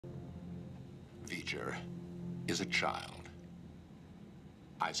VGER is a child.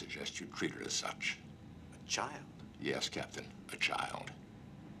 I suggest you treat her as such. A child? Yes, Captain, a child.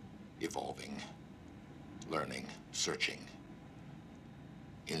 Evolving, learning, searching,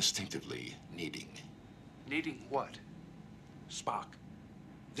 instinctively needing. Needing what? Spock,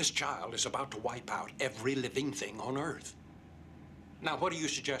 this child is about to wipe out every living thing on Earth. Now, what do you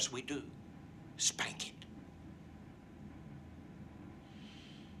suggest we do? Spank it.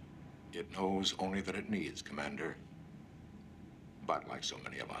 It knows only that it needs, Commander. But like so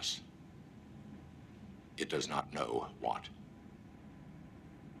many of us, it does not know what.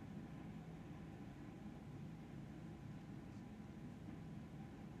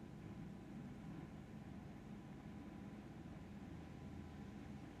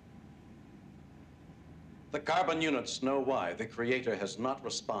 The carbon units know why the Creator has not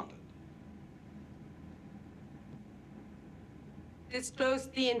responded. Disclose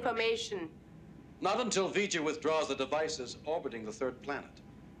the information. Not until VGER withdraws the devices orbiting the third planet.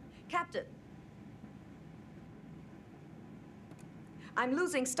 Captain. I'm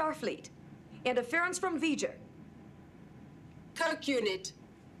losing Starfleet. Interference from VGER. Kirk unit,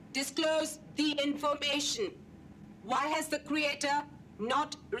 disclose the information. Why has the Creator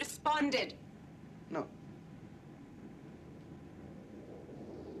not responded? No.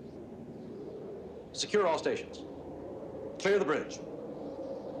 Secure all stations. Clear the bridge.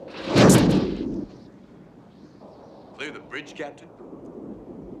 Clear the bridge, Captain?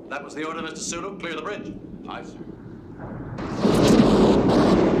 That was the order, Mr. Sulu. Clear the bridge. Aye, sir.